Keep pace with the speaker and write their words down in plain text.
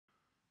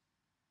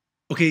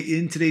Okay,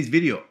 in today's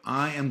video,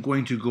 I am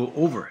going to go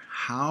over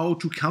how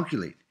to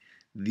calculate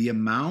the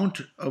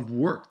amount of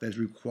work that's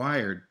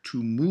required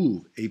to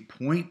move a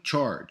point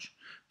charge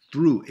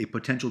through a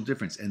potential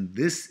difference. And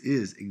this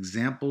is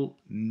example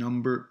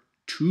number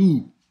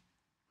 2.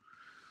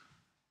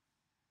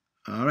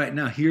 All right,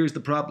 now here's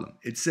the problem.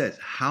 It says,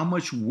 how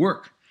much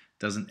work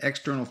does an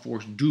external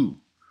force do?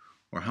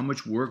 Or how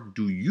much work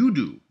do you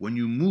do when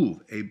you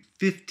move a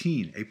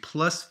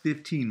plus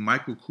 15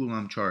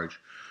 microcoulomb charge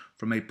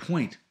from a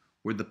point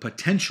where the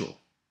potential,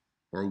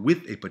 or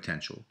with a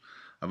potential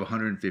of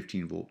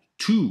 115 volts,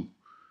 to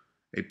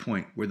a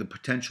point where the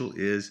potential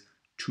is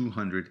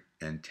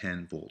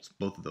 210 volts,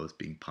 both of those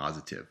being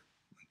positive.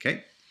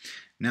 Okay?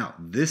 Now,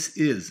 this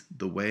is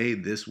the way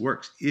this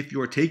works. If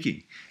you're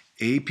taking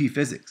AP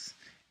Physics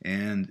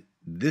and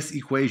this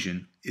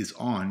equation is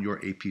on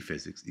your AP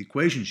Physics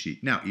equation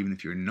sheet. Now, even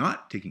if you're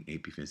not taking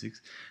AP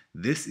Physics,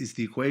 this is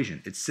the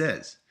equation. It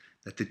says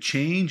that the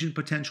change in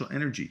potential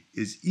energy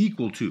is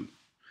equal to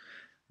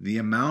the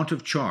amount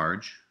of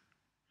charge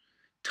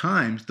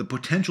times the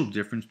potential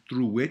difference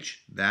through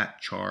which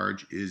that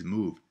charge is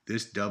moved.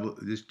 This delta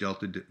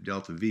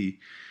V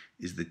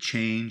is the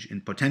change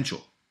in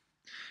potential.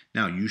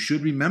 Now, you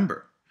should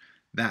remember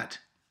that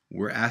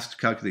we're asked to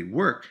calculate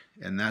work,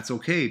 and that's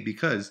okay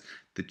because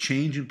the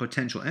change in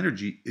potential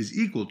energy is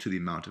equal to the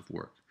amount of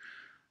work.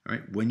 All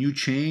right? When you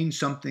change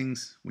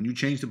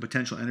the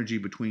potential energy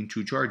between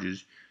two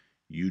charges,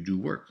 you do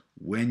work.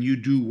 When you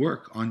do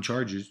work on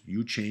charges,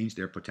 you change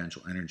their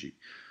potential energy.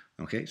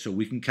 Okay, so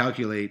we can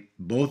calculate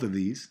both of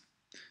these.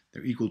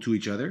 They're equal to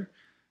each other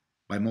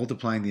by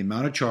multiplying the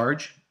amount of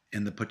charge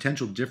and the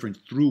potential difference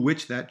through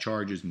which that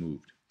charge is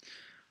moved.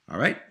 All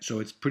right, so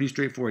it's pretty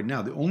straightforward.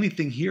 Now, the only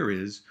thing here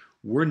is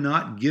we're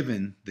not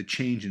given the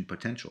change in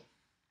potential,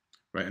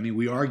 right? I mean,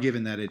 we are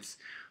given that it's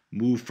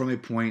moved from a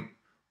point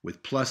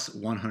with plus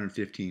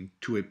 115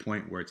 to a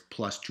point where it's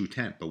plus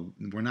 210,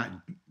 but we're not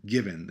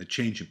given the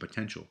change in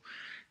potential.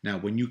 Now,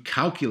 when you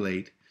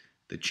calculate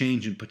the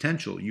change in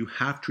potential, you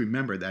have to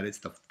remember that it's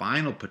the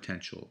final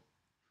potential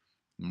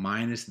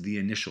minus the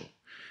initial.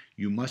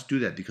 You must do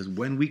that because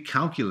when we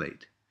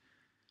calculate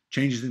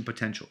changes in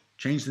potential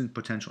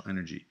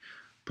energy,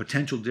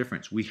 potential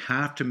difference, we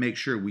have to make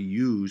sure we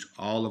use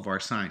all of our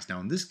signs. Now,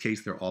 in this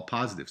case, they're all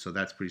positive, so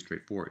that's pretty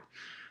straightforward.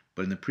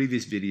 But in the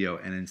previous video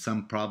and in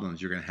some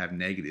problems, you're going to have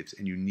negatives,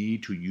 and you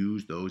need to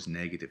use those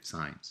negative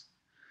signs.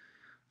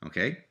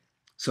 Okay?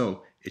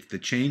 So, it's the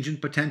change in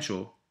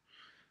potential,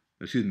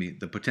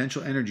 the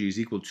potential energy is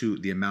equal to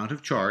the amount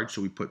of charge,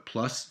 so we put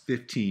plus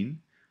 15,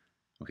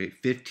 okay,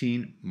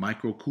 15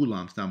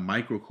 microcoulombs. Now,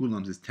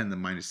 microcoulombs is 10 to the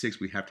minus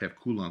 6. We have to have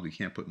coulombs. We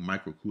can't put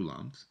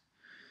microcoulombs.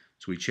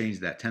 So we change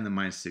that. 10 to the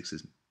minus 6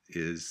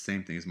 is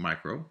same thing as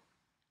micro. And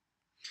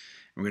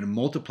we're going to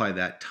multiply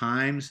that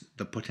times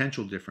the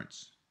potential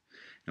difference.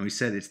 And we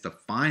said it's the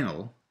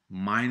final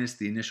minus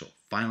the initial.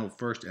 Final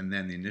first and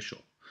then the initial.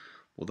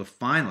 Well, the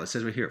final, it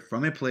says right here,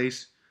 from a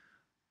place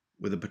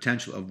with a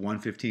potential of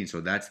 115,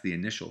 so that's the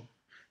initial,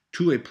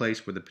 to a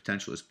place where the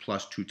potential is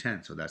plus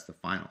 210, so that's the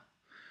final.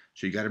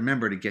 So you got to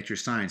remember to get your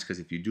signs, because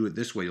if you do it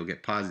this way, you'll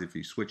get positive. If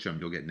you switch them,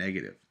 you'll get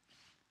negative.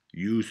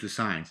 Use the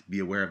signs. Be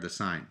aware of the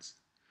signs.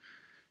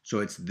 So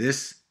it's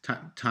this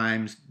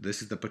times,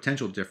 this is the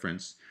potential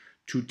difference,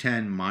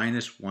 210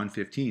 minus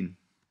 115,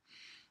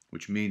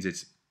 which means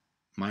it's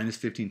minus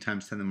 15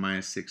 times 10 to the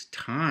minus 6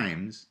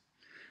 times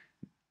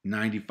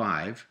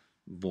 95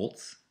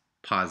 volts,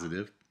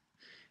 positive,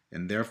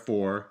 and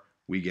therefore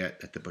we get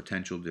that the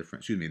potential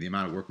difference, the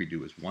amount of work we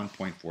do is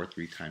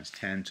 1.43 times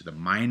 10 to the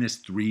minus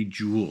 3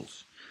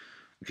 joules.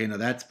 Okay, now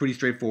that's pretty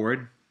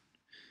straightforward.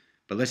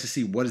 But let's just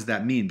see, what does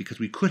that mean? Because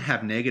we could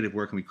have negative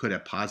work and we could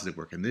have positive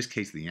work. In this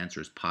case, the answer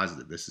is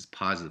positive. This is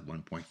positive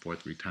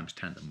 1.43 times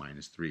 10 to the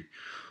minus 3.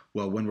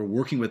 Well, when we're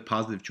working with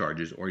positive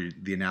charges, or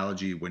the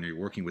analogy when you're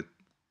working with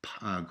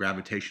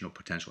gravitational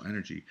potential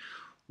energy,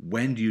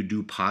 when do you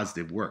do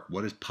positive work?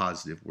 What does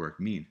positive work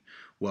mean?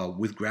 Well,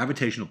 with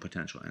gravitational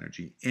potential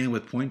energy and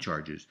with point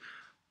charges,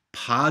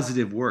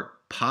 positive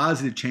work,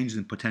 positive changes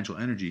in potential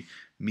energy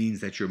means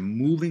that you're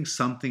moving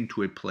something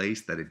to a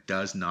place that it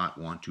does not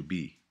want to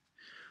be.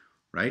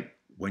 Right?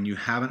 When you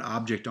have an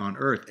object on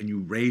Earth and you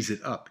raise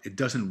it up, it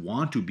doesn't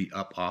want to be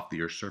up off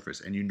the Earth's surface.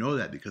 And you know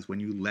that because when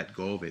you let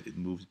go of it, it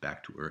moves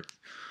back to Earth.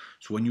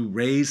 So when you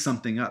raise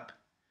something up,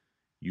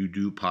 you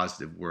do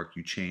positive work.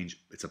 You change.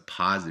 It's a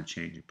positive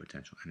change in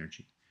potential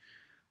energy.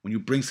 When you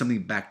bring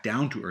something back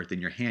down to Earth in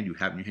your hand,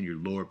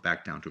 you lower it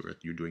back down to Earth,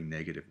 you're doing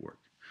negative work.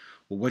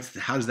 Well,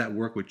 how does that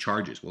work with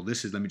charges? Well,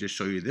 let me just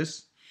show you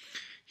this.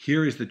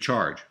 Here is the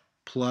charge,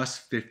 plus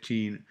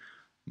 15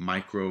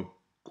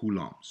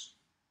 microcoulombs.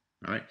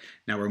 All right.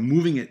 Now we're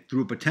moving it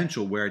through a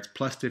potential where it's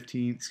plus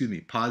 15,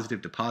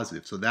 positive to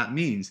positive. So that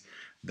means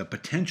the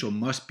potential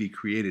must be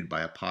created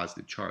by a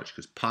positive charge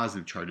because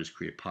positive charges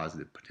create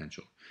positive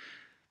potential.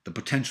 The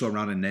potential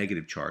around a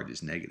negative charge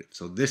is negative.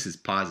 So this is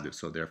positive,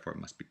 so therefore it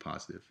must be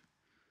positive.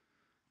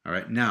 All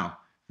right. Now,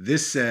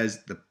 this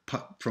says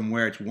from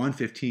where it's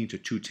 115 to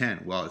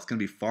 210. Well, it's going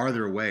to be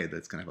farther away.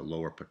 That's going to have a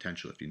lower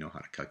potential if you know how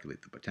to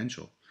calculate the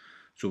potential.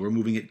 So we're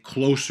moving it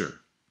closer.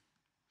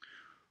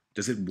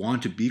 Does it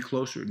want to be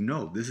closer?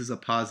 No, this is a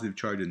positive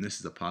charge and this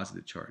is a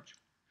positive charge.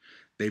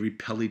 They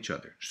repel each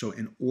other. So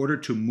in order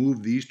to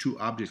move these two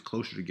objects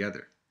closer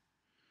together,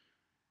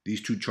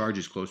 these two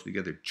charges closer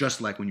together,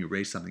 just like when you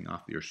raise something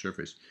off the Earth's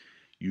surface,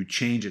 you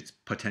change its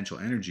potential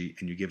energy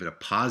and you give it a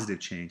positive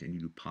change and you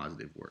do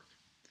positive work.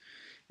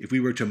 If we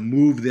were to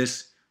move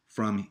this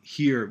from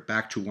here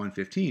back to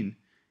 115,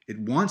 it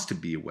wants to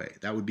be away.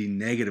 That would be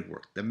negative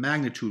work. The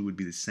magnitude would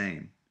be the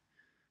same,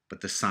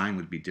 but the sign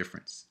would be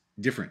different.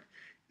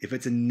 If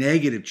it's a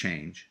negative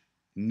change,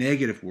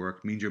 negative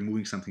work means you're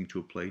moving something to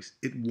a place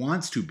it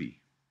wants to be.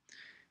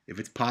 If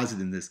it's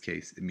positive in this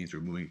case, it means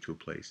we're moving it to a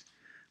place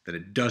that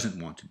it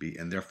doesn't want to be,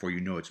 and therefore you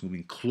know it's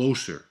moving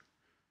closer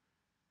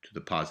to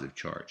the positive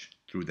charge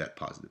through that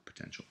positive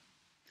potential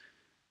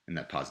and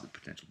that positive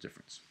potential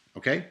difference.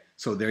 Okay,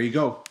 so there you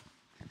go.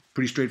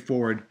 Pretty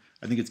straightforward.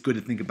 I think it's good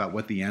to think about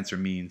what the answer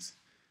means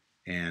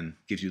and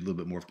gives you a little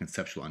bit more of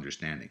conceptual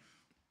understanding.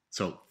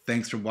 So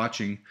thanks for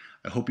watching.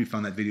 I hope you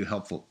found that video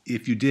helpful.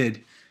 If you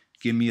did,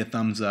 give me a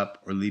thumbs up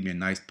or leave me a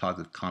nice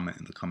positive comment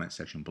in the comment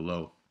section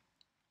below.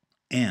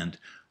 And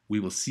we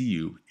will see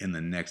you in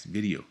the next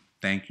video.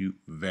 Thank you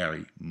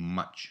very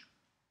much.